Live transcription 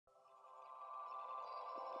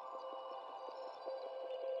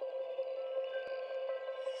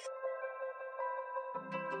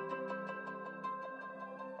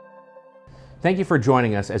Thank you for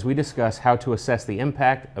joining us as we discuss how to assess the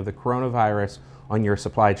impact of the coronavirus on your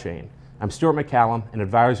supply chain. I'm Stuart McCallum, an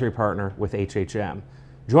advisory partner with HHM.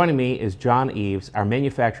 Joining me is John Eaves, our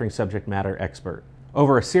manufacturing subject matter expert.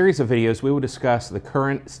 Over a series of videos, we will discuss the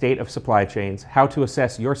current state of supply chains, how to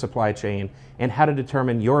assess your supply chain, and how to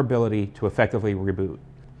determine your ability to effectively reboot.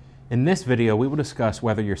 In this video, we will discuss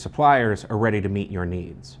whether your suppliers are ready to meet your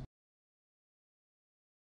needs.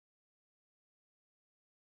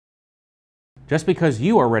 Just because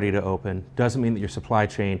you are ready to open doesn't mean that your supply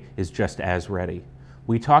chain is just as ready.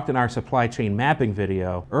 We talked in our supply chain mapping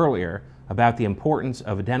video earlier about the importance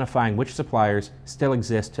of identifying which suppliers still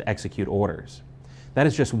exist to execute orders. That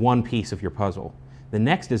is just one piece of your puzzle. The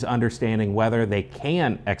next is understanding whether they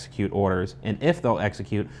can execute orders and if they'll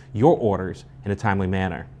execute your orders in a timely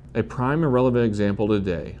manner. A prime and relevant example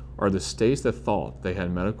today are the states that thought they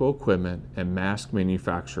had medical equipment and mask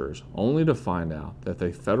manufacturers, only to find out that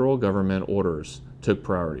the federal government orders took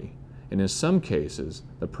priority. And in some cases,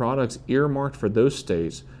 the products earmarked for those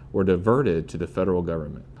states were diverted to the federal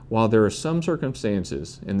government. While there are some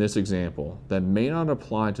circumstances in this example that may not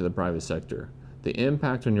apply to the private sector, the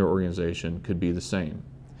impact on your organization could be the same.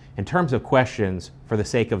 In terms of questions, for the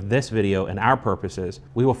sake of this video and our purposes,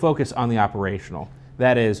 we will focus on the operational.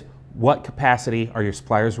 That is, what capacity are your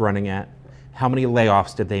suppliers running at? How many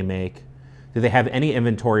layoffs did they make? Do they have any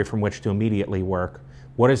inventory from which to immediately work?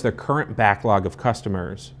 What is their current backlog of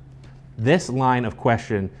customers? This line of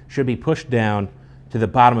question should be pushed down to the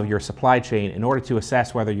bottom of your supply chain in order to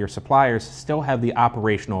assess whether your suppliers still have the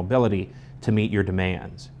operational ability to meet your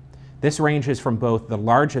demands. This ranges from both the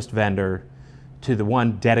largest vendor to the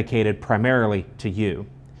one dedicated primarily to you.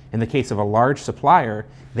 In the case of a large supplier,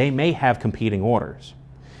 they may have competing orders.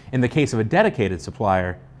 In the case of a dedicated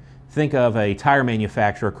supplier, think of a tire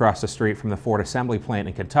manufacturer across the street from the Ford assembly plant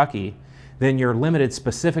in Kentucky, then you're limited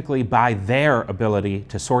specifically by their ability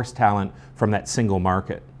to source talent from that single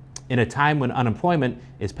market. In a time when unemployment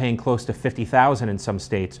is paying close to $50,000 in some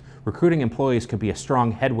states, recruiting employees could be a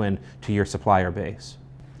strong headwind to your supplier base.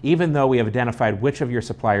 Even though we have identified which of your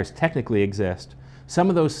suppliers technically exist, some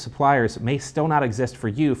of those suppliers may still not exist for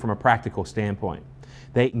you from a practical standpoint.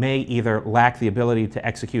 They may either lack the ability to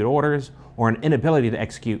execute orders or an inability to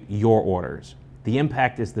execute your orders. The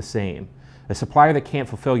impact is the same. A supplier that can't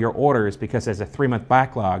fulfill your orders because there's a 3-month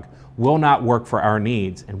backlog will not work for our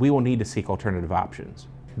needs, and we will need to seek alternative options.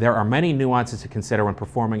 There are many nuances to consider when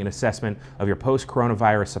performing an assessment of your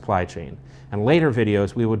post-coronavirus supply chain. In later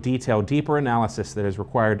videos, we will detail deeper analysis that is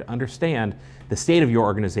required to understand the state of your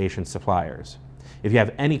organization's suppliers. If you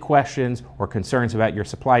have any questions or concerns about your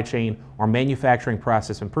supply chain or manufacturing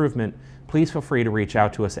process improvement, please feel free to reach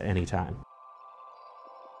out to us at any time.